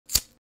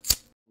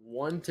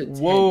1 to 10.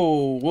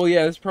 Whoa. Well,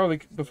 yeah, it's probably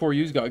before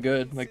yous got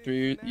good, like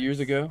 3 years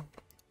ago.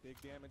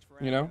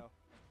 You know?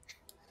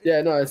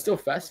 Yeah, no, it's still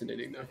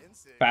fascinating though.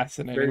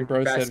 Fascinating. Very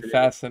Bro said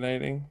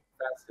fascinating.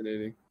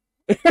 Fascinating.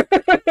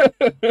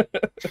 I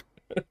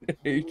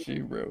hate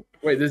you, bro.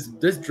 Wait,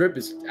 this drip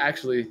is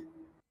actually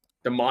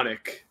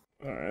demonic.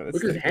 All right, let's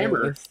Look at his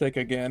hammer. Let's stick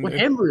again. What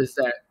hammer is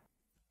that?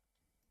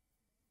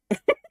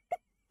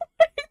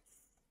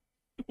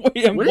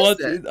 Wait, I'm What is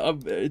watching.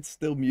 that? It's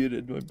still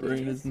muted. My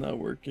brain is not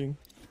working.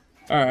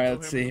 All right,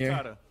 let's see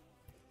here.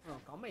 Não,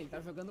 calma aí, ele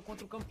tá jogando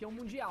contra o campeão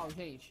mundial,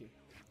 gente.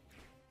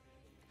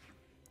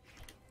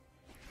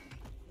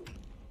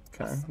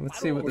 Okay, let's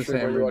see what this You're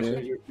hammer watching,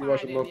 do. you're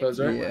watching Lopes,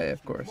 right? Yeah,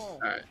 of course.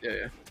 Alright,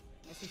 yeah.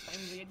 Esses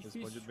times aí é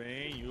difícil. Responde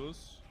bem,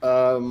 Yus.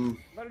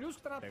 Agora o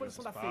Yusco tá na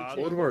posição da frente.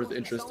 Bodvar is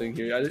interesting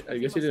here. I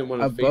guess he didn't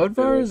want to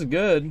Bodvar is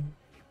good.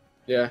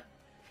 Yeah.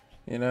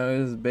 You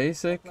know, it's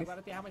basic.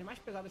 Agora tem armas mais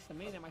pesadas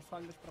também, né? Mais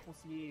sólidas pra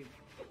conseguir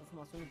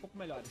informações um pouco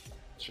melhores.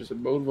 It's just a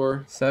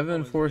Bodvar.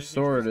 7-4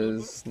 sword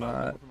is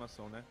not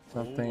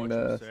something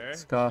to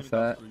scoff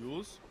at.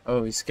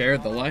 Oh, he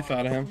scared the life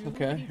out of him.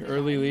 Okay,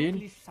 early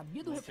lead.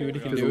 See what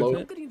he can do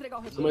with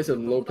it. Somebody said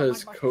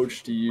Lopes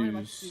coach to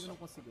use.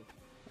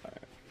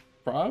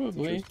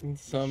 Probably in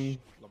some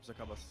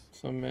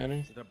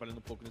manner. Você trabalhando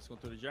um pouco nesse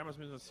controle de armas,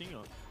 mesmo assim,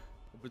 ó.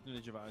 A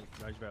oportunidade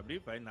vai abrir,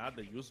 vai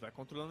nada. Yus vai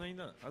controlando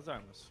ainda as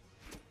armas.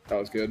 That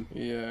was good.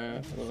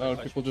 Yeah, a lot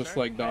of people just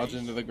like dodge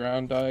into the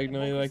ground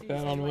diagonally like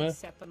that on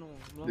whiff.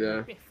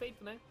 Yeah.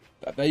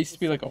 That used to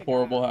be like a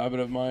horrible habit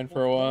of mine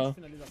for a while.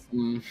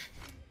 Mm.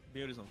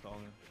 Bem horizontal,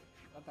 né?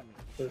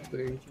 That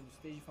thing.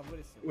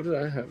 What did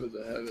I have as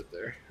a habit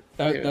there?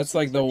 That's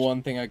like the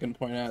one thing I can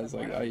point out is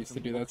like I used to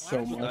do that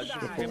so much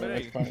before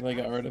I finally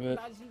got rid of it.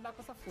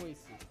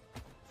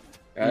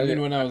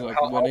 Even when I was like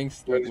winning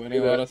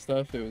a lot of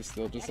stuff, it was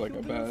still just like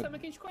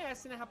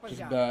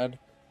just bad.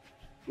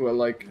 Well,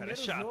 like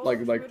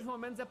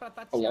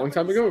a long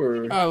time ago,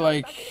 or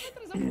I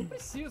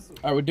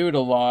would do it a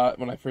lot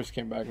when I first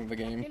came back into the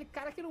game.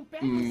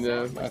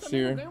 Yeah, last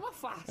year,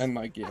 and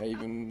like yeah,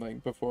 even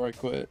like before I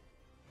quit.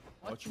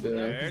 Yeah. He's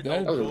dead.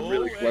 That was a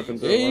really good weapon.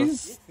 Yeah,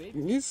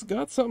 he's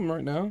got something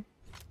right now.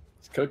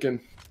 He's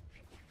cooking.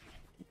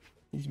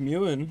 He's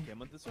mewing.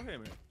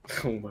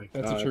 Oh my god.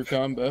 That's a true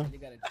combo.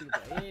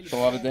 It's a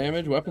lot of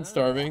damage. Weapon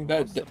starving.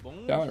 That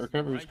talent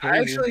recovery is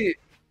crazy.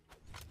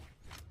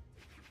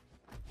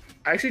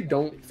 I actually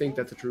don't think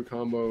that's a true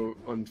combo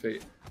on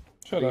Fate.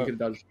 Shut up.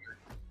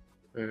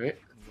 Alright.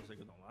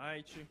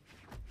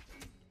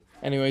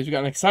 Anyways, we got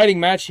an exciting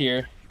match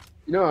here.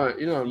 You know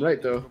I'm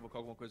right though.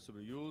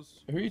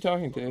 Who are you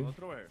talking to?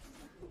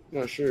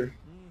 Not sure.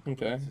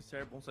 Okay.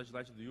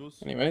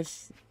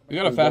 Anyways, we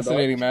got a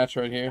fascinating match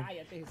right here.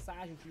 Wait,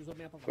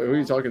 who are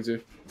you talking to?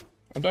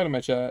 I'm talking to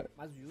my chat.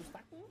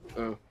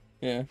 Oh.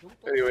 Yeah.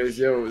 Anyways,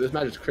 yo, this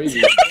match is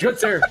crazy. Good,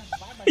 sir.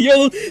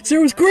 Yo,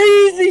 sir was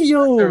crazy,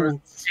 yo. Sir was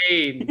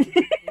insane.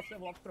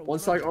 One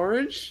stock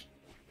orange.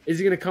 Is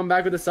he gonna come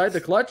back with the side,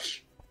 the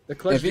clutch? The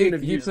clutch.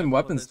 If he keeps in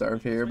weapon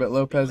starve here, but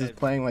Lopes is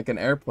playing like an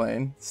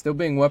airplane, still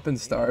being weapon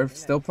starved,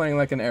 still playing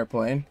like an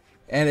airplane,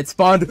 and it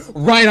spawned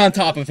right on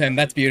top of him.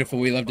 That's beautiful.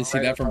 We love to see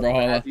that from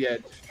Brawlhalla. At the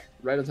edge.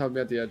 Right on top of me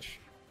at the edge.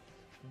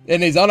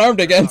 And he's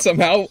unarmed again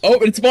somehow. Oh,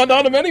 it spawned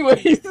on him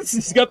anyways.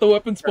 He's got the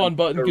weapon spawn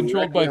button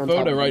controlled by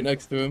Foda right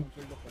next to him.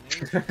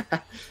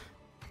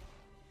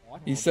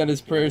 He sent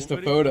his prayers to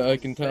Foda, I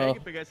can tell.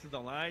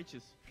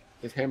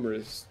 His hammer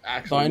is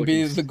actually. Thine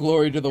be the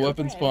glory to the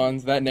weapon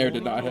spawns. That nair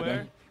did not hit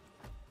him.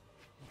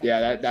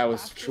 Yeah, that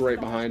was straight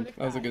behind.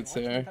 That was a good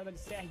Sair.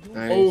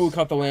 Nice. Oh,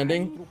 caught the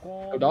landing.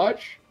 No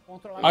dodge?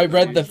 I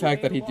read the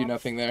fact that he'd do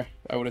nothing there.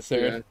 I would have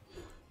Saired. Yeah.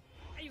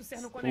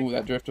 Ooh,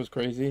 that drift was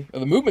crazy. Oh,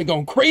 the movement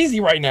going crazy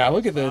right now.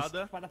 Look at this.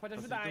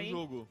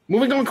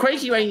 Movement going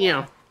crazy right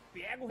now.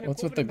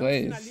 What's with the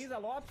glaze?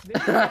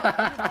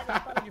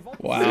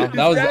 Wow,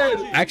 that was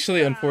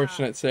actually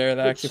unfortunate, Sarah.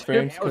 The active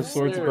frames because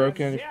sword's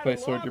broken. If you play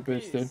sword, you're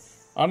boosted.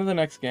 On to the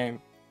next game.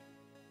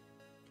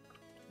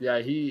 Yeah,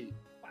 he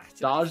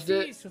dodged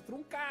it,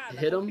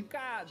 hit him,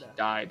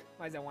 died.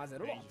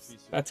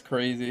 That's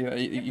crazy.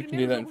 You can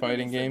do that in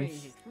fighting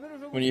games.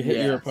 When you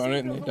hit your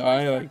opponent and they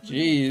die, like,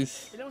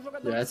 jeez.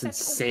 Yeah, that's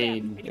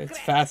insane. It's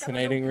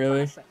fascinating,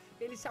 really.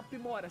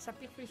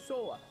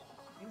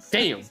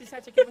 Damn.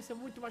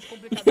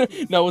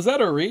 Now, was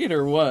that a read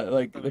or what?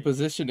 Like, the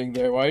positioning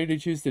there. Why did he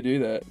choose to do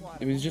that?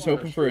 He was just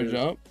hoping for a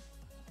jump?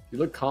 You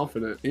look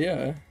confident.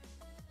 Yeah.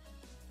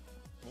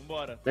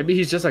 Maybe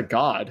he's just a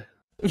god.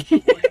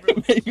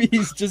 Maybe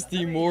he's just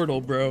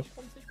immortal, bro.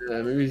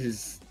 Yeah, maybe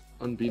he's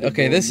unbeatable.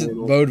 Okay, this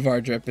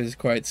Bodvar drip is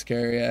quite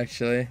scary,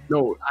 actually.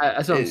 No,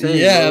 that's what I'm saying.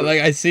 Yeah, bro.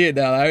 like, I see it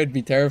now. I would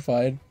be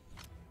terrified.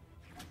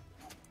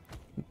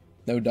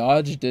 No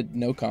dodge, did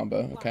no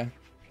combo. Okay.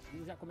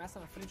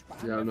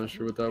 Yeah, I'm not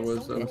sure what that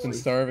was. Weapon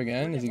starve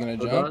again. Is he gonna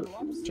jump?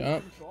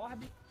 Jump.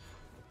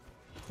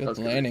 Good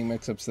landing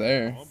mix-ups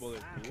there.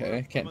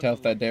 Okay, can't tell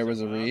if that dare was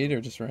a read or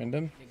just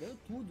random.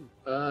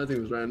 I think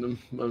it was random.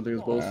 I don't think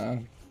it was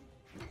both.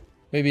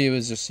 Maybe it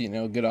was just, you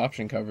know, good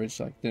option coverage.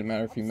 Like, didn't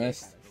matter if he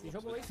missed.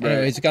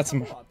 Anyway, he's got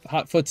some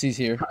hot footsies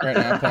here right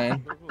now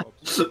playing.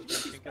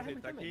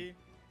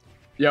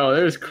 Yo,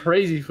 there's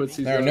crazy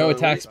footsies. There are no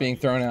attacks being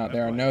thrown out.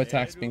 There are no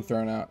attacks being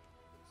thrown out.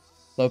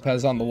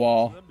 Lopes on the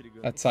wall.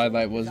 That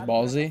sidelight was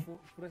ballsy.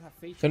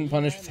 Couldn't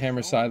punish with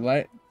hammer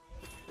sidelight.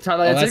 Oh,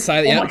 that's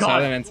side. Yeah,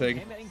 silent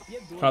Ensig.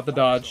 Caught the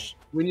dodge.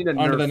 We need a nerf.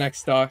 Onto the next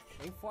stock.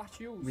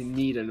 We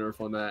need a nerf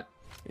on that.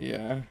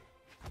 Yeah.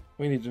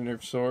 We need a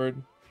nerf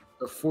sword.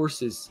 The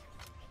force is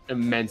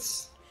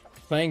immense.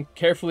 Playing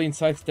carefully in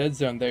Scythe's dead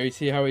zone there. You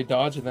see how he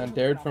dodged and then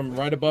dared from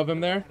right above him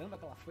there?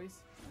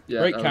 Yeah,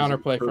 great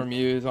counterplay from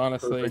Muse,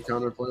 honestly. Perfect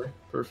counterplay.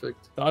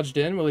 Perfect. Dodged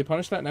in. Will he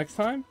punish that next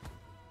time?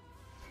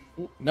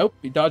 Nope.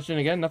 He dodged in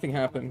again. Nothing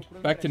happened.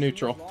 Back to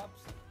neutral.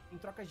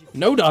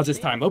 No dodge this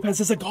time. Lopes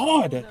is a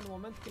god.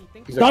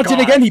 Dodged it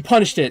again. He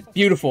punished it.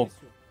 Beautiful.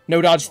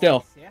 No dodge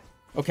still.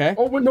 Okay.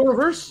 Oh, with no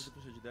reverse?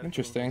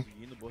 Interesting.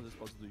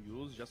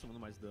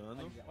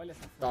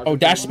 Oh,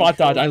 dash spot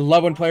dodge. I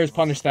love when players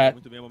punish that.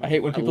 I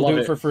hate when people do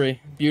it for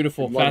free.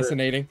 Beautiful.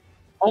 Fascinating.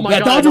 Oh my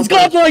that god. Dodge is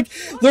godlike!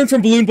 Learn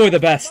from Balloon Boy the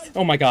best.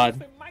 Oh my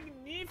god.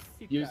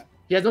 He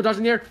has no dodge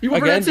in the air.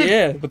 Again,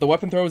 yeah, but the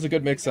weapon throw is a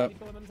good mix-up.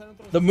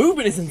 The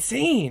movement is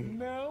insane.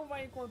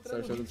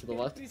 Sorry, to the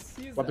left.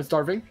 Weapon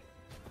starving.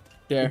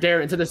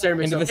 Dare into the stair.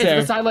 Into the stair.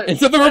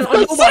 Into the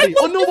reverse.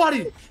 On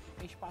nobody.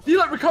 He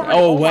let recover.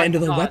 Oh, went into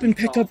the weapon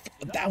pickup.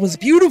 That was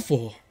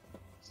beautiful.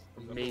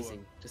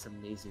 Amazing. Just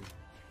amazing.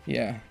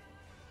 Yeah.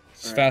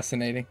 It's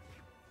fascinating.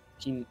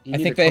 He I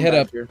think they hit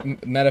up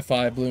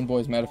Metafy, Balloon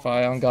Boy's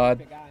Metafy on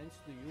God.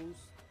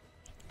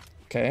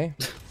 Okay.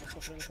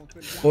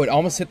 Oh, it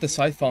almost hit the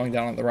scythe falling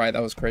down on the right.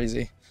 That was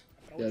crazy.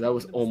 Yeah, that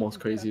was almost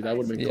crazy. That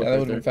would make that would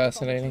have been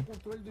fascinating.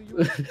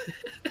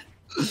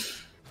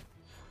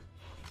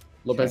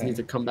 Lopes needs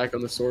to come back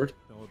on the sword.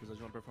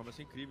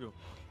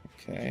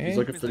 Okay. He's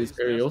looking for these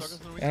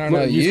aerials. I don't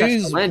know.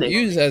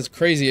 Use has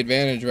crazy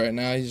advantage right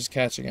now. He's just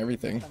catching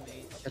everything.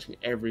 Catching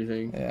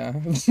everything. Yeah.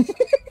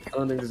 I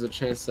don't think there's a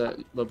chance that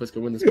Lopes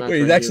can win this match.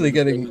 Wait, he's actually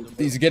getting.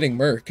 He's getting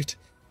murked.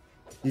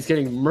 He's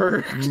getting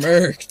murked.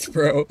 Murked,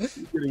 bro. He's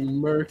getting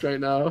murked right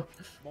now.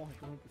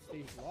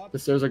 The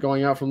stairs are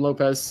going out from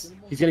Lopes.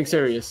 He's getting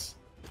serious.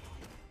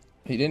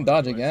 He didn't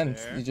dodge again.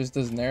 He just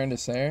does nair into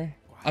Sair.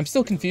 I'm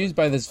still confused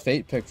by this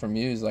Fate pick from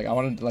Muse. Like, I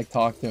wanted to like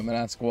talk to him and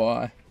ask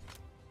why.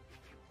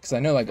 Because I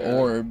know like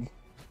Orb,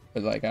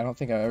 but like I don't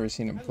think I've ever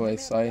seen him play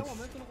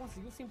Scythe.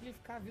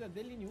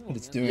 But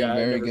it's doing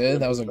very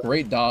good. That was a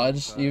great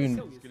dodge. Even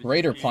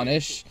greater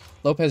punish.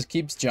 Lopes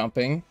keeps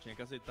jumping.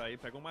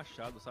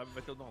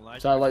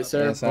 Satellite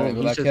Sair.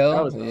 Will that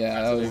kill?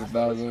 Yeah,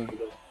 that was a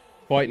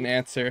quite an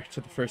answer to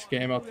the first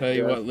game. I'll tell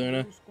you what,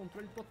 Luna.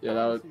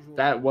 Yeah,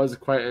 that was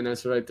quite an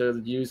answer right there.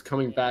 The Use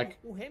coming back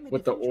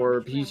with the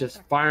orb. He's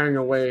just firing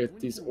away at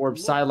these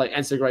orbs. Sidelight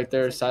Ensig right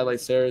there. Sidelight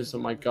Sairs. Oh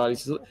my god,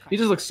 he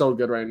just looks so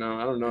good right now.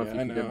 I don't know if he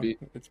can get beat.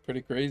 It's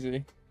pretty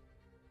crazy.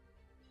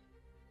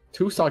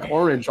 2-stock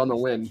orange on the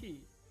win.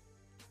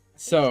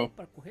 So,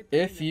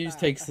 if Use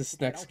takes this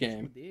next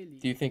game,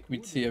 do you think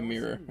we'd see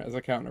Ymir as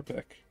a counter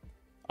pick?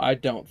 I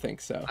don't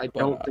think so. I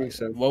don't think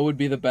so. What would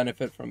be the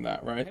benefit from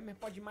that, right?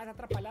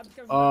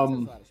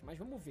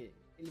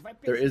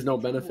 There is no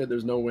benefit.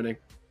 There's no winning.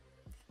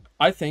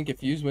 I think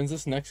if Use wins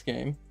this next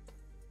game,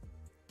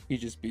 he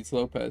just beats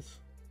Lopes.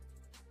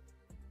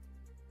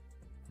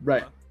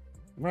 Right.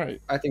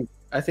 Right. I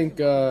think.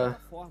 Oh,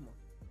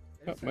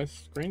 my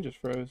screen just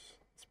froze.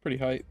 It's pretty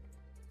hype.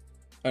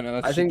 I know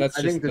that's. I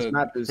think this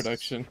map is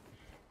production.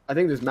 I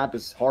think this map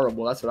is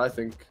horrible. That's what I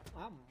think.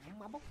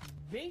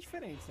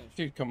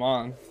 Dude, come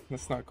on.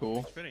 That's not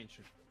cool.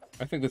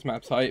 I think this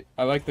map's hype.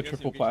 I like the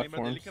triple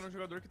platforms.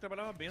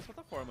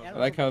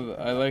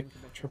 I like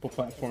triple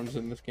platforms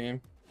in this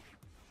game.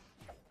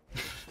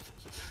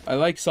 I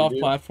like soft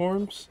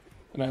platforms,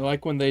 and I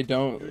like when they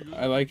don't.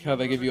 I like how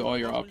they give you all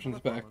your options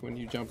back when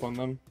you jump on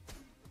them.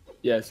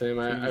 Yeah, same.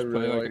 So I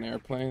really play like an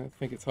airplane. I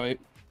think it's hype.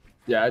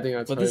 Yeah, I think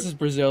that's. But this is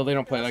Brazil. They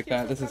don't play like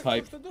that. This is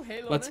hype.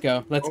 Let's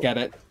go. Let's get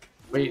it.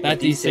 Wait, that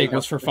D-Sig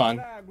was for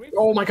fun.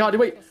 Oh my god!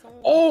 Wait.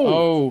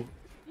 Oh.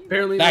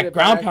 Apparently that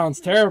ground pound's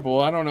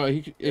terrible. I don't know.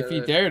 If he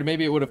dared,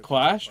 maybe it would have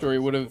clashed, or he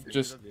would have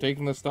just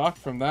taken the stock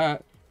from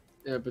that.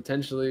 Yeah,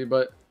 potentially.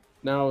 But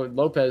now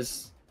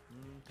Lopes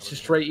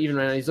just straight even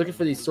right now. He's looking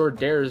for these sword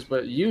dares,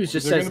 but Use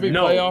just says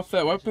no. Play off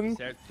that weapon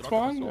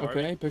spawn.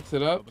 Okay, picks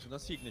it up.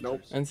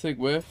 Nope. Ensig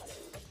whiffed.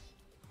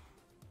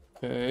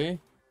 Okay.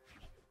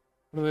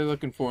 What are they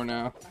looking for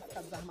now?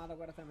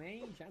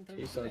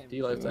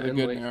 They're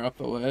good nair up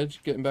the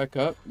ledge, getting back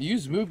up.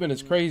 Use movement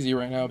is crazy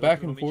right now,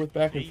 back and forth,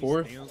 back and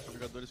forth.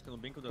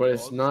 But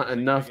it's not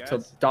enough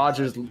to dodge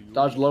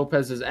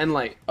Lopes's end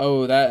light.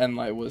 Oh, that end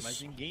light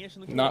was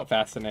not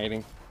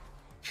fascinating.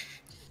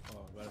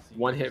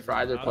 One hit for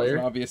either player.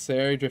 Obvious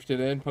Sair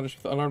drifted in,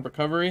 punished with unarmed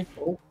recovery.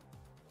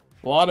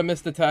 A lot of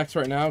missed attacks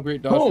right now.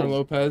 Great dodge from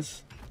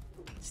Lopes.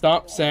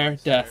 Stomp, Sair,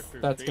 death.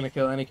 That's going to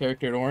kill any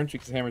character at orange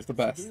because Hammer's the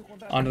best.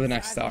 On to the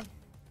next stock.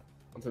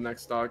 On to the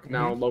next stock.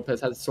 Now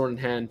Lopes has a sword in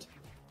hand.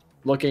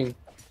 Looking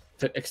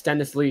to extend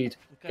his lead.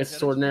 Gets the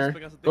sword in there.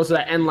 Goes to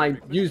that end line.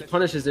 Use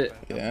punishes it.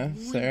 Yeah,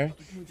 Sarah.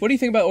 What do you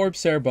think about Orb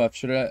Sarah buff?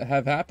 Should it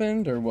have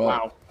happened or what?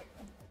 Wow.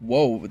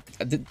 Whoa.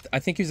 I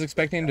think he was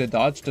expecting to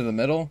dodge to the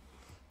middle.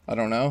 I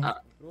don't know.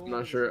 I'm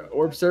not sure.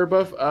 Orb Sarah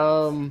buff.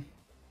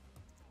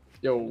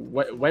 Yo,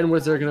 when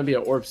was there gonna be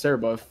an Orb Sarah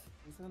buff?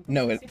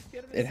 No,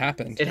 it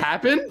happened. It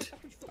happened?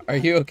 Are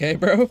you okay,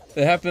 bro?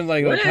 It happened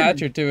like a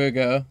patch or two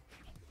ago.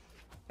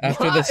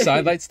 After the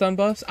sidelight stun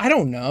buffs? I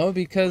don't know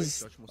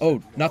because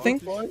nothing.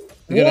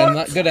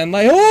 Good end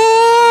light.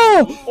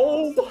 Oh!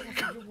 Oh my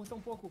god!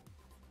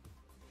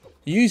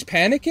 You use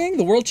panicking?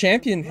 The world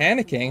champion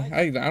panicking?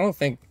 I don't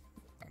think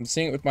I'm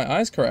seeing it with my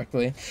eyes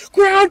correctly.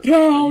 Ground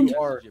pound.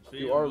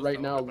 You are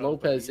right now.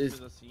 Lopes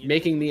is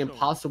making the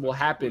impossible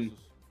happen.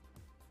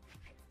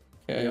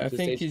 Okay, I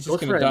think he's just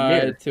gonna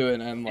die to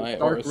an end light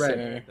or a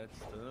Sarah.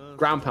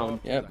 Ground pound.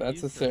 Yep,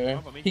 that's a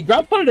Sarah. He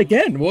ground pounded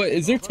again. What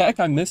is there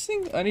tech I'm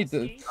missing? I need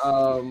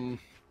to.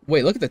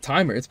 Wait, look at the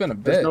timer. It's been a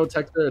bit. There's no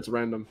tech there. It's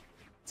random.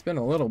 It's been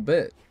a little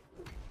bit.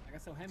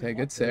 Okay,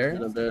 good Sarah.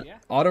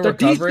 Auto The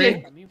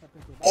recovery.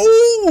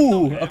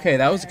 Oh! Okay,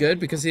 that was good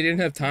because he didn't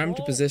have time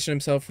to position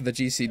himself for the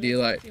GCD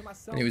light,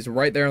 and he was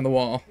right there on the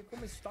wall.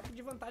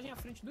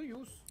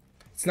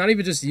 It's not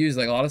even just used.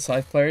 Like a lot of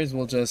Scythe players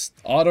will just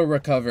auto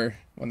recover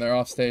when they're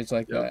off stage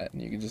like that,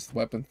 and you can just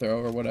weapon throw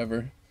or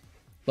whatever.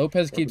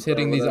 Lopes keeps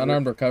hitting these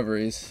unarmed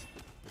recoveries.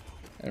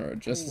 And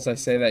just as I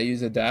say that,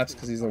 use adapts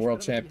because he's the world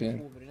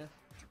champion.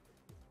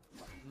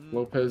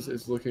 Lopes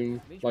is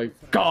looking like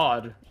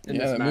God in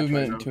this the match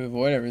movement right to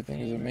avoid everything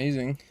is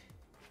amazing.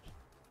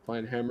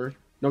 Flying hammer.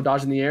 No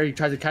dodge in the air. He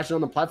tries to catch it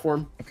on the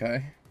platform.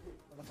 Okay.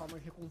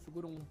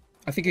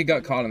 I think he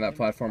got caught on that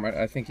platform.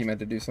 I think he meant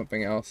to do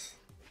something else.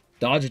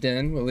 Dodged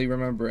in. Will he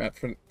remember it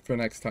for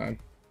next time?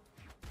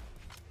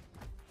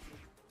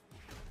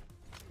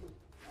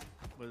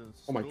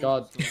 Oh my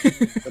god.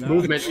 The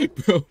movement.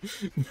 Bro,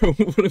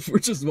 what if we're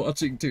just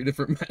watching two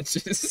different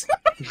matches?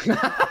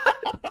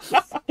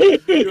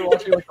 You're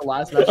watching like the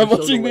last match. I'm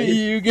watching the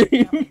EU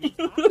game.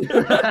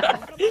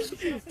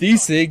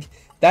 D-Sig.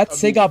 That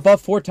Sig got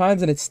buffed 4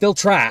 times and it's still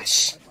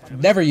trash.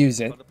 Never use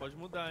it.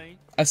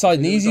 I saw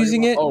Knees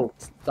using it. Oh,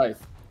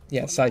 Scythe.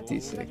 Yeah, Scythe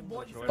D-Sig.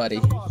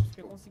 Buddy.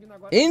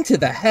 Into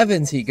the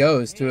heavens he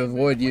goes to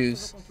avoid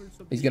use.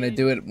 He's gonna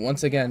do it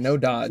once again. No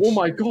dodge. Oh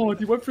my god,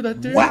 he went for that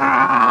damage.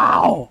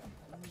 Wow!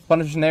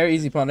 Punish in there,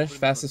 easy punish,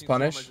 fastest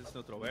punish.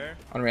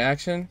 On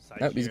reaction.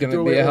 Nope, he's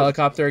gonna be a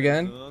helicopter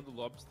again.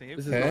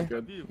 This is not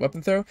good.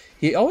 Weapon throw.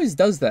 He always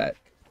does that.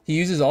 He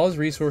uses all his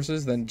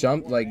resources, then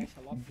jumps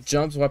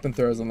weapon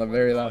throws on the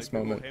very last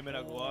moment.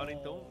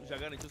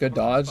 Good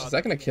dodge. Is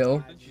that gonna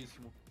kill?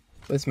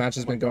 This match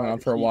has been going on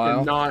for a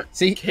while.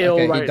 See,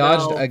 okay, he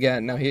dodged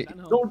again. No, he.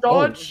 Don't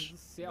dodge.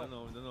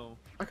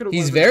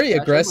 He's very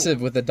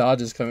aggressive with the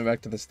dodges coming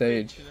back to the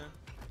stage.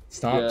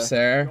 Stomp,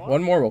 Sarah.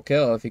 One more will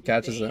kill if he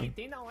catches him.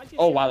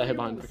 Oh wow, that hit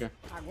behind. Okay.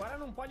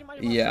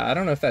 Yeah, I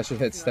don't know if that should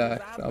hit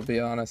stack. I'll be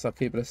honest. I'll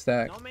keep it a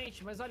stack.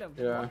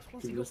 Yeah,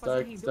 keep it a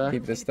stack.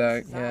 Keep it a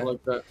stack. Yeah. I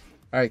like that.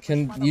 All right,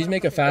 can you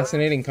make a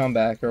fascinating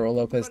comeback, or will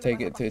Lopes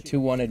take it to a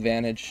 2-1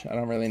 advantage? I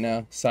don't really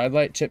know.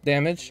 Sidelight, chip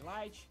damage.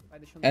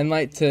 End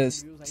light to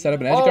set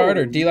up an edge guard,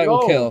 or D light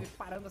will kill.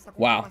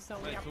 Wow.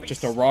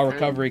 Just a raw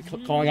recovery,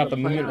 calling out the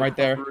movement right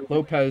there.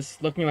 Lopes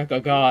looking like a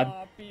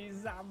god.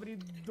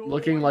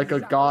 Looking like a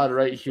god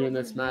right here in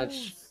this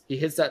match. He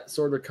hits that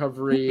sword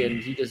recovery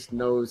and he just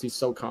knows he's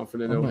so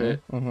confident he'll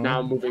hit.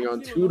 Now moving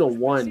on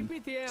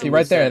 2-1. See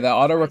right there, the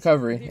auto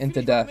recovery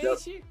into death.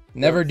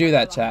 Never do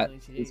that, chat.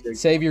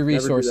 Save your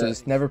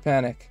resources. Never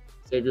panic.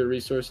 Save your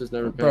resources.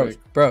 Never panic.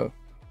 Bro.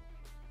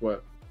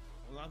 What?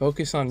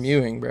 Focus on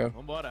mewing, bro.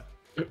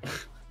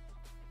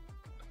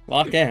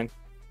 Lock in.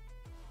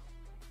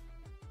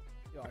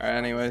 Alright,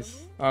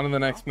 anyways. On to the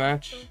next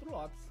match.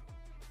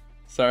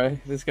 Sorry,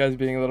 this guy's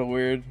being a little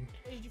weird.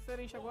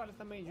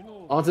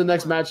 On to the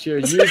next match here.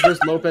 Ymir versus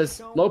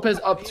Lopes. Lopes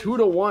up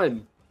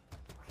 2-1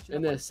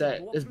 in this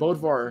set. This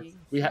Bodvar.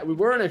 We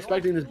weren't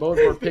expecting this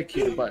Bodvar pick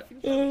here, but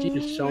he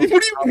just shown. What do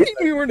you mean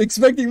we weren't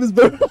expecting this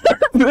Bodvar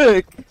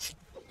pick?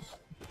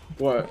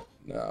 What?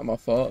 Nah, my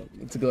fault.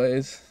 It's a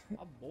glaze.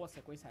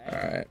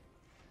 Alright.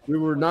 We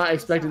were not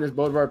expecting this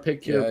Bodvar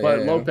pick here,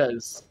 but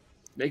Lopes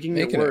making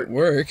it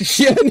work.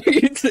 Yeah, I knew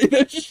you'd say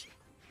that shit.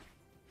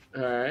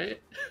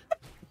 Alright.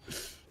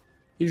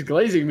 He's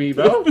glazing me,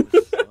 bro.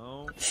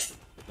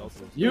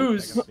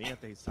 Use.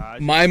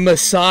 My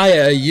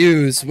Messiah,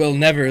 use, will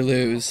never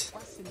lose.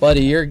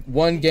 Buddy, you're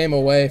one game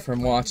away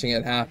from watching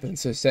it happen,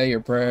 so say your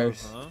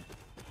prayers.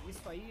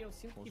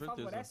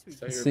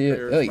 See,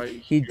 like,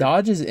 he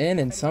dodges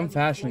in some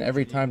fashion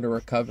every time to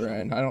recover,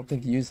 and I don't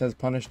think Use has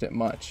punished it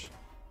much.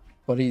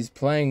 But he's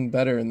playing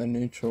better in the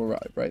neutral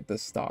right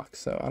this stock,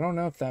 so I don't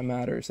know if that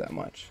matters that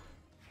much.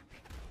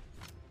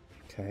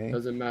 Okay.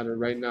 Doesn't matter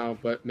right now,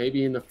 but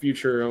maybe in the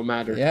future it'll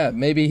matter. Yeah,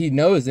 maybe he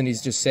knows and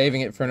he's just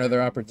saving it for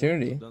another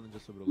opportunity.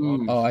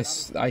 Oh, I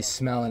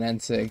smell an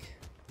N-Sig.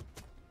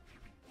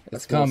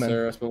 It's coming.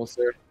 I smell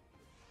Sarah.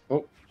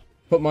 Oh.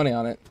 Put money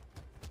on it.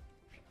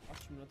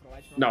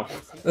 No.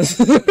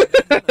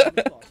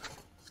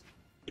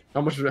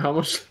 How much? How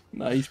much?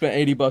 Nah, you spent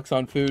 $80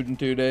 on food in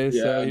 2 days,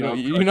 Yeah, so you no, know I'm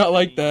you're not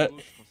like that.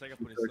 Consegue a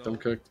I'm cooked. punição. I'm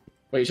cooked.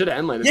 Wait, you should have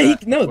end lighted Yeah,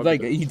 that. no,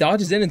 like he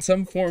dodges in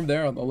some form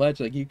there on the ledge.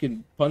 Like you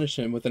can punish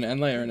him with an N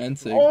light or an N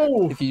sig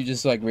Oh! if you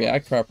just like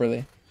react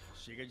properly.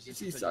 Chega de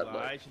Esse distância de side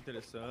light,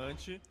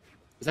 interessante.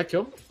 Is that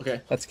kill?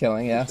 Okay. That's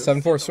killing, yeah.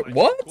 7-4 sword.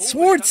 What?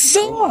 Sword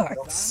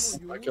sucks.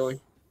 Not killing.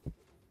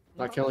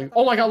 Not killing.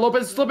 Oh my god,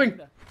 Lopez is slipping.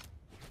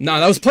 Nah,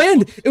 that was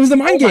planned. It was the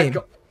mind Oh my game.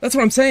 God. That's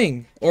what I'm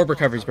saying. Orb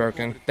recovery's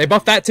broken. They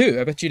buffed that too.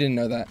 I bet you didn't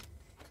know that.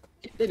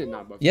 They did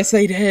not buff. Yes,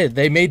 they did.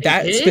 They made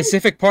that did?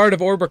 specific part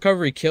of orb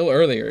recovery kill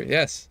earlier.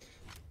 Yes.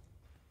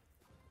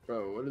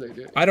 Bro, what do they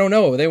do? I don't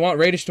know. They want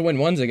Radish to win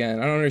ones again.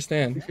 I don't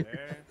understand.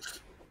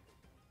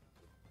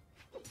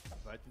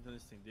 Vai tentando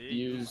estender.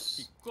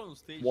 Use Ficou no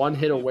stage. one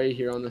hit away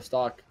here on the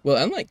stock. Well,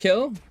 N-Light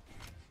kill.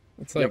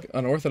 It's like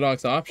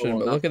unorthodox option, Oh,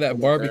 but not look at that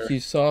fair. barbecue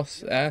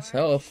sauce ass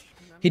health.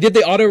 He did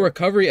the auto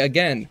recovery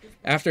again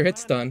after hit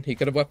stun. He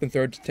could have weapon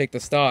thrown to take the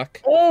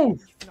stock. Oh!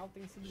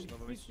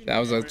 That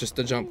was just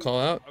a jump call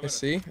out. I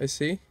see. I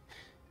see.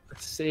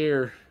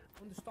 Sair.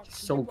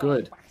 So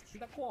good.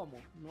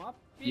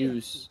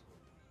 Use.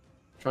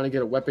 Trying to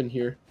get a weapon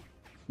here.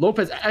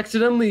 Lopez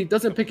accidentally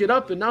doesn't pick it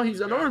up, and now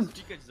he's unarmed.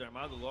 Fica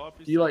desarmado,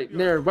 Lopes. D-Light,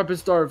 Nair, weapon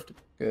starved.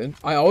 Good.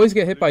 I always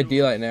get hit by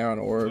D-Light now on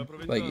orb,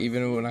 like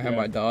even when I have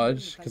my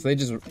dodge, because they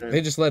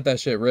just let that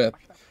shit rip.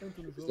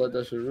 Just let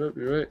that shit rip,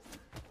 you're right.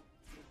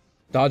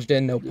 Dodged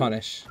in, no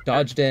punish.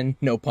 Dodged in,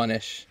 no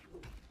punish.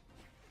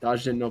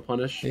 Dodged in, no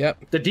punish.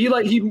 Yep. The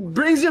D-Light, he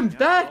brings him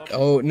back!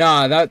 Oh,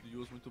 nah, that's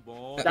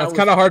was-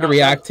 kind of hard to that was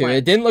react to. planned.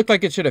 It didn't look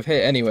like it should have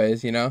hit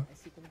anyways, you know?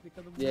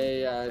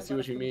 Yeah, I see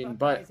what you mean,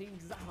 but...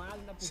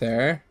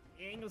 Sarah?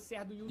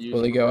 Use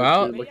Will he the go orb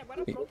out? to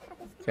look-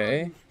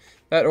 Okay.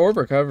 That orb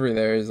recovery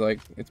there is like,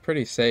 it's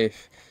pretty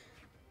safe.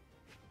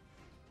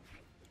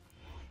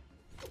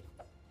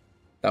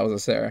 That was a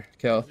Sarah.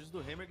 Kill.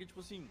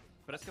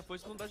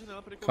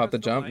 Caught the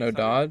jump, no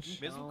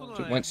dodge.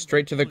 Went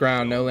straight to the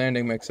ground, no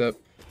landing mix-up.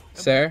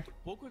 Sarah?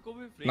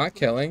 Not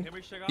killing.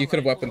 You could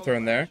have weapon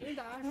thrown there.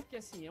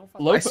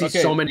 I see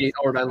so many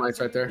orb lights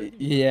right there.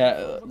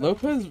 Yeah,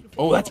 Lopez...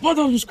 Oh, that spot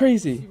dodge was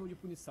crazy!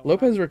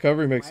 Lopez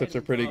recovery mix-ups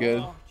are pretty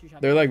good.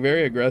 They're like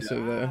very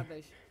aggressive though.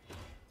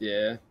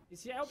 Yeah.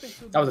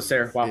 That was a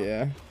Sair, wow.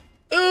 Yeah.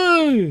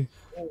 Ugh!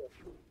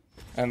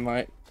 And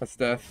light. That's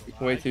death.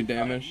 Way too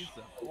damaged.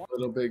 A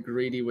little bit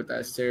greedy with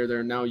that Sair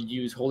there. Now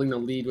Use holding the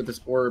lead with this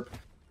orb.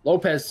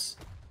 Lopez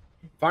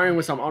firing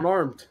with some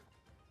unarmed.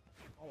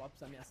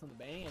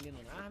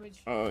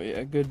 Oh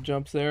yeah, good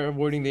jumps there.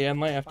 Avoiding the end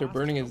light after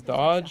burning his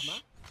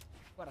dodge.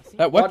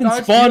 That What weapon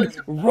dodge? spawned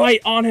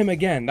right on him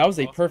again. That was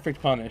a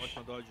perfect punish.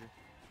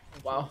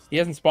 Wow. He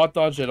hasn't spot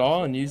dodged at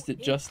all and used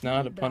it just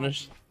now to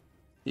punish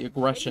the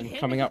aggression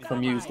coming up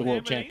from Use, the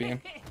world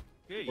champion.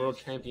 World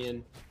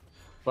champion.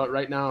 But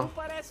right now,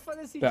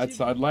 Bad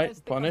side light,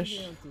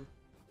 punish.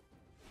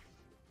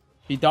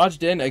 He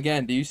dodged in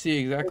again. Do you see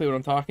exactly what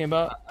I'm talking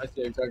about? I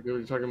see exactly what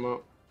you're talking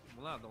about.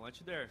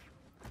 There.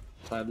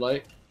 Side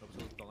light.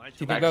 Do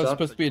you think that was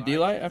supposed to be a D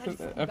light after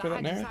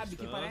that nair?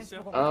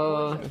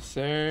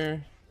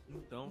 Sir.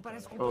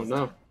 Oh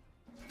no.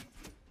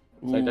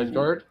 Side edge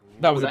guard.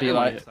 That was a that D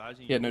light. Mensagem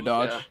He had no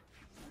dodge.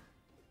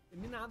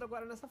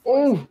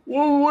 Oh,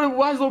 whoa,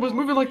 why is Lopez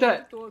moving like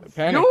that?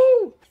 Panic.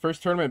 No!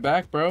 First tournament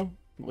back, bro.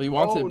 Well, he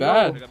wants Oh, it no.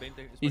 bad.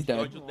 He's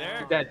dead.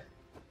 Dead.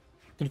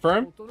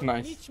 Confirm?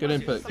 Nice. Good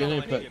input. Good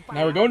input.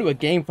 Now we're going to a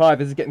game 5.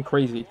 This is getting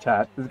crazy,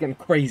 chat. This is getting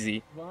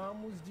crazy.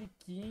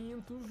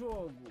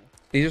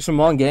 These are some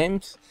long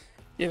games.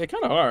 Yeah, they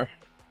kind of are.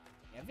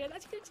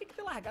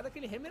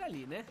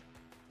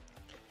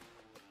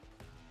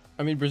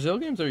 I mean, Brazil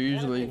games are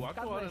usually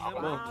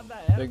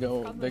they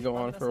go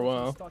on for a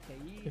while.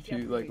 If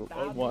you like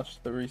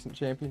watch the recent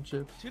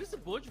championships, Tira esse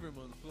bode, meu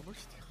mano, pelo amor de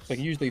Deus. it's like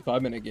usually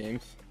 5-minute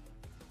games.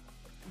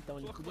 Então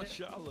ele Coloca uma podia.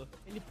 chala.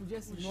 Ele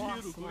podia ser. Um Nossa,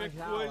 giro, uma qualquer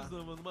jala. coisa,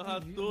 mano. Uma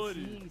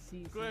Rattori.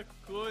 Sim. Qualquer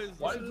coisa.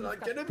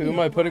 Who am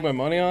I putting my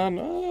money on?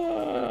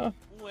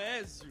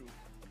 Ezio.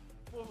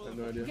 Pô, I have no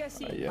mano. idea. Porque,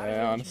 assim, Yeah, vários I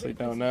jogos honestly diferentes,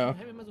 don't o know.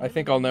 Hammer é mais ou I menos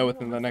think I'll know igual,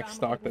 within the mas next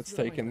a arma stock não that's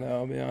conseguiu taken, ainda. though,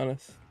 I'll be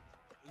honest.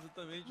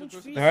 Exatamente. Eu Muito tô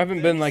difícil. There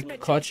haven't been Se like meter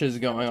clutches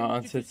muito going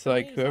on, so difícil it's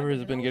like também, whoever's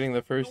sabe? been Não, getting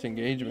the first não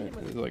engagement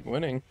mínimo. is like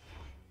winning.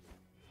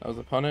 That was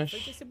a Foi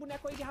punish. esse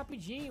boneco aí de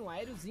rapidinho,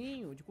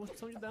 aériozinho, de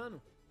construção de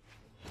dano.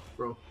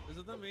 Bro.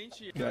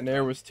 Exatamente. That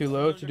nair was too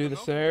low to do the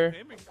Sair.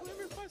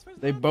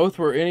 They both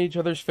were in each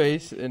other's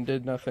face and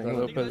did nothing.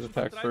 Lopez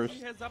attacked first.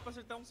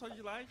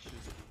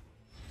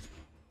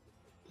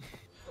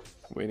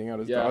 Waiting out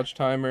his Yeah. dodge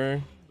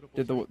timer.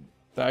 Did the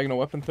diagonal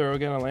weapon throw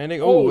again on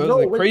landing. Oh, Oh, that was no,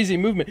 a wait. crazy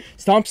movement.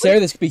 Stomp Sair,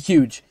 this could be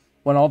huge.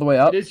 Went all the way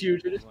up. It is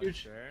huge, it is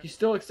huge. He's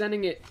still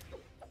extending it.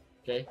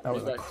 Okay. That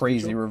was there's a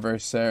crazy neutral.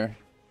 reverse Sair.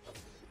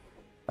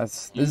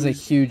 This is a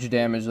huge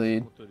damage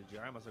lead.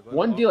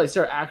 One D like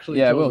Sair actually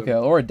Yeah, it kills will him.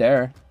 kill. Or a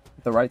dare.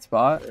 At the right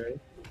spot. Okay.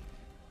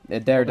 A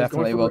dare He's going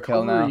definitely for will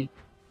kill now. recovery.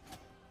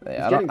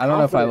 Yeah, getting I don't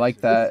know if I confident.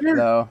 like that, It's fair.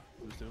 though.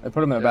 I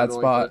put him in a Yeah, I bad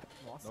don't like spot.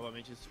 Nossa.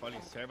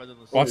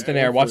 Watch the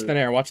nair, watch the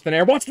nair, watch the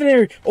nair, watch the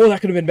nair! Oh,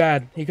 that could have been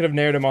bad. He could have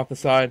naired him off the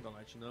side.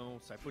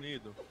 sai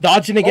punido.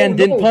 Dodging again, Oh,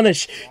 didn't no.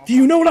 punish. Do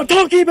you know what I'm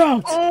talking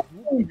about? Oh,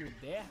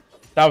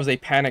 That was a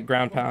panic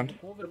ground pound.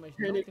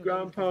 panic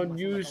ground pound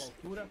use.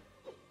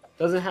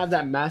 Doesn't have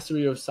that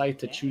mastery of sight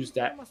to choose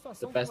the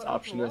best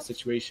option in that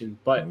situation,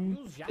 but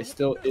it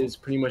still is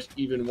pretty much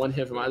even. One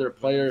hit from either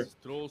player.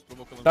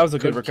 That was a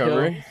good Good kill.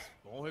 recovery.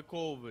 Bom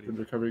recovery. Good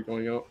recovery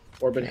going out.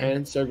 Orb in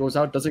hand. Sarah goes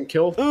out. Doesn't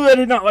kill. Ooh, I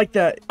did not like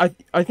that.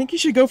 I think he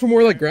should go for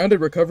more like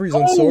grounded recoveries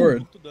on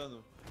sword. Muito dano.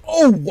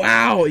 Oh,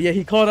 wow. Yeah,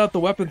 he called out the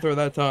weapon throw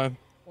that time.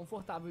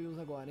 Confortável Yus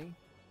agora, hein?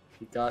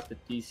 He got the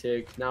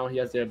D6. Now he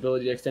has the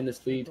ability to extend his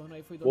lead. Tornou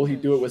aí foi Will he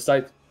 2 do it with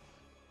sight?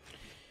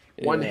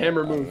 One Yeah,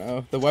 hammer I don't move.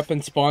 know. The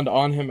weapon spawned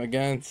on him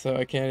again, so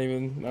I don't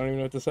even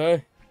know what to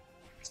say.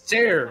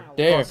 Dare.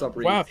 Dare. Cross-up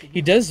read. Wow,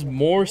 he does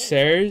more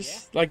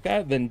Sares like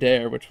that than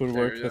Dare, which would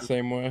work Dare, the yeah.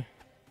 same way.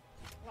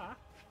 lá.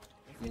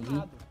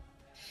 Refinado.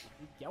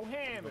 E que é o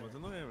Hammer. Tá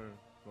fazendo hammer.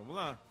 Vamos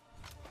lá.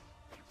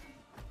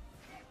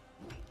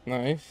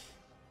 Nice.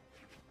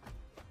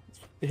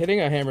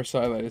 Hitting a hammer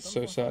sidelight is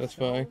so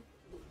satisfying.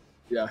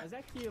 Yeah. Mas é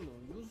aquilo,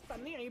 o Yus tá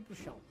nem aí pro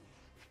chão.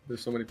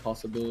 There's so many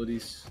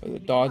possibilities.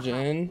 Dodge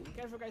in. Não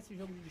quer jogar esse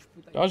jogo de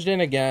disputa aí. Dodged in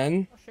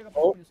again. Só chega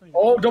pra Oh, punições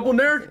oh, dele. double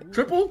nair.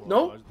 Triple?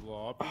 No. Dodge do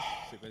Lopes,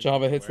 sequência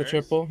Java de hits the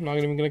squares. triple. Not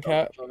even gonna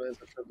cap.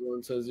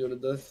 Everyone says you're the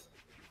death.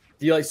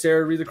 Do you like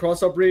Sarah read the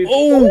cross up read?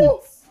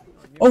 Oh!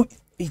 Oh,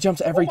 he jumps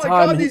every Oh my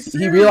time. God, He, these he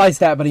Sares! realized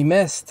that, but he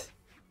missed.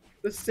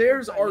 The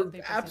stairs are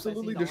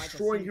absolutely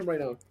destroying him right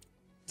now.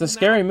 It's a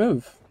scary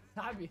move.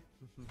 Sabe?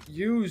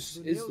 Use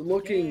Meu is Deus,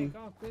 looking é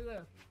uma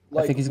coisa...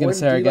 like think he's gonna when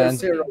Sarah he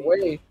lets again. Sarah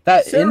away.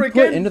 That Sarah input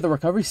again. into the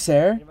recovery,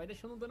 Sarah. Ele vai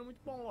deixando um dano muito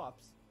bom,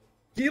 Lopes.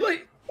 He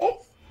like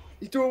oh,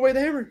 he threw away the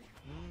hammer.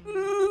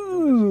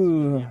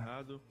 Ooh.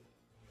 Errado.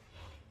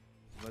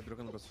 Vai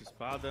trocando com a sua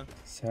espada.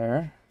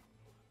 Sarah.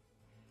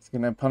 He's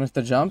gonna punish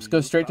the jumps.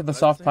 Go straight to the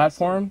soft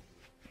platform.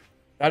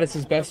 That is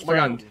his best my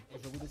God. friend.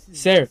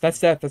 Sarah, that's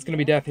death. That's gonna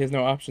be death. He has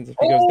no options if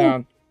he goes Oh!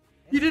 down.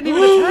 He didn't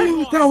even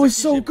attack. That was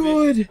so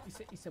good.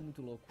 Isso é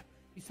muito louco.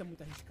 Isso é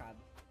muito arriscado.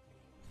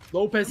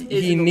 Lopes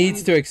is He in the needs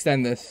lead. to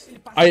extend this.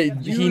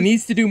 He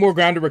needs to do more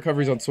grounded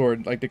recoveries on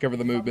sword, like to cover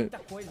the movement. Muita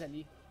coisa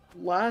ali.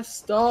 Last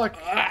stock.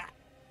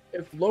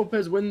 If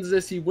Lopes wins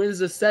this, he wins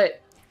the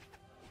set.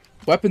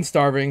 Weapon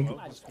starving.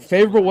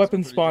 Favorable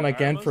weapon spawn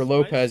again for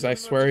Lopes. I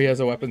swear he has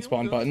a weapon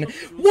spawn button.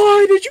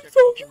 Why did you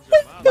throw your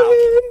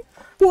weapon?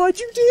 Why'd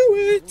you do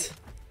it?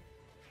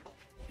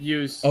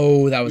 Use.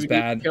 Oh, that was You need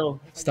to bad. kill.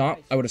 Stomp.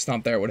 I would have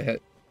stomped there. It would have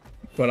hit.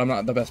 But I'm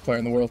not the best player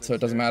in the world, so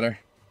it doesn't matter.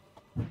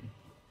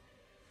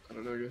 I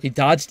don't know. Guys. He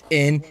dodged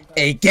in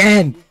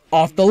again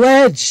off the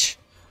ledge.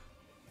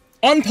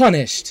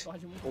 Unpunished.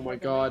 Oh my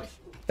God.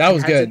 That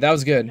was good. That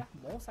was good.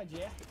 Bom,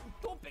 Sadier.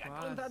 Tentou pegar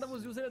aquela entrada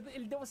dos Yus,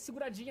 ele deu uma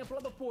seguradinha pro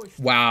lado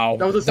oposto. Wow.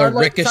 That was a The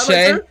sidelight. ricochet.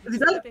 Sidelight, sir? Is he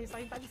dead?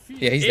 Aterrissagem tá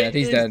difícil. Yeah, he's dead.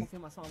 He's dead.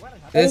 Confirmação agora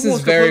já. This is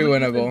Almost very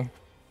completely winnable.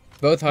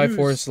 Both high Use.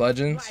 force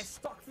legends. Mas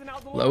toque final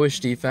do Lowish Lopes,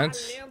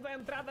 defense. valendo a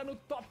entrada no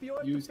top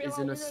 8 Use pela is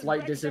in a Winner slight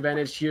Bracket,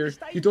 disadvantage here.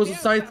 está He throws a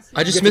intensa scythe. a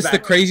I just Gets missed the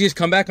back. craziest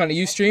comeback on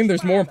EU stream.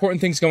 There's more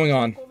important things going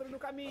on. cover no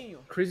caminho.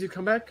 Crazy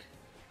comeback.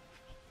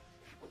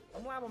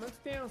 Vamos lá, momento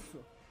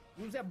tenso.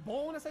 Yus é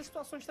bom nessas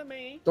situações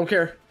também, hein? Don't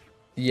care.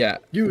 Yeah.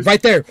 Use.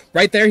 Right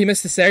there. He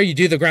missed the Sarah. You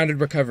do the grounded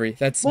recovery.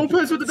 That's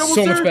Lopes with the double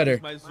so much Sarah. better.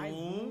 Mais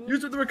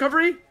Use with the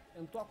recovery.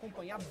 Tentou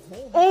acompanhar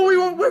bom. Oh, he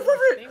went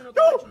for Tem it. no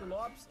No. combate do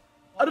Lopes.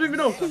 I don't even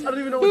know. I don't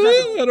even know what's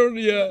happening. I don't.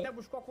 Yeah. Até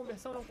buscou a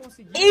conversão, não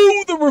conseguiu.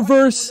 Oh, the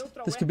reverse.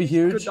 This could be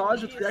Good huge.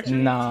 dodge with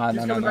reaction. Nah.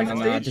 He's coming back to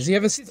stage. Does he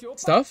have his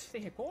stuff?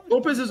 Sem recover?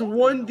 Lopes is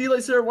one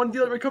D-Light Sarah, one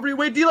D-Light recovery.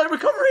 Wait, D-Light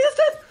recovery is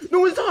dead.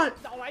 No, he's not.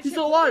 He's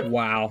still alive.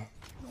 Wow.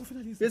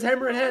 His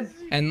hammer in hand.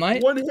 And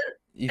light? One hit.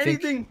 You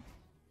think? Anything.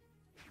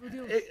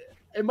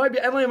 It might be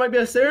Emily. It might be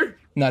a Sarah.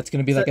 No, it's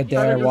gonna be like a Is that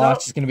dare. even Watch. out?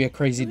 It's gonna be a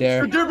crazy The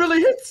dare. dare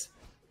really hits.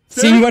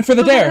 See, he went for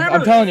the dare.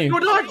 I'm telling you. Go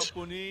dodge.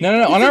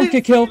 No. Unarmed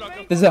kick kill.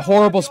 This is a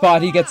horrible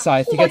spot. He gets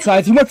scythe. He gets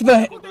scythe. He went for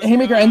the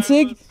haymaker and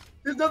sig.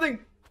 There's nothing.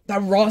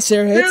 That raw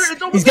Sarah hits. There,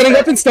 it's almost He's getting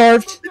up and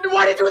starved.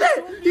 Why did he do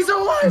that? He's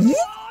still alive.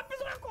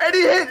 And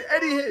he hit.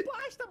 And he hit.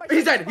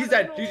 He's dead. He's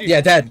dead. GG.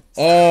 Yeah, dead.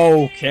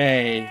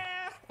 Okay.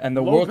 And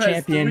the world Lopes,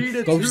 champion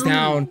 3-2. goes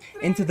down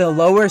into the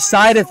lower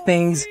side of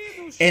things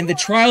in the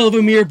Trial of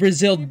Ymir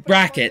Brazil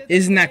bracket.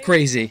 Isn't that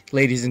crazy,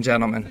 ladies and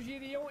gentlemen?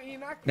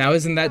 Now,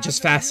 isn't that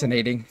just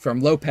fascinating? From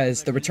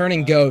Lopes, the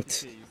returning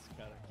GOAT.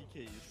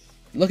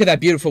 Look at that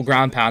beautiful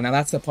ground pound. Now,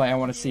 that's the play I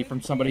want to see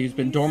from somebody who's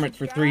been dormant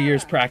for 3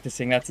 years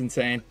practicing. That's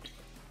insane.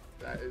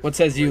 What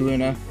says you,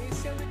 Luna?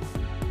 Vencendo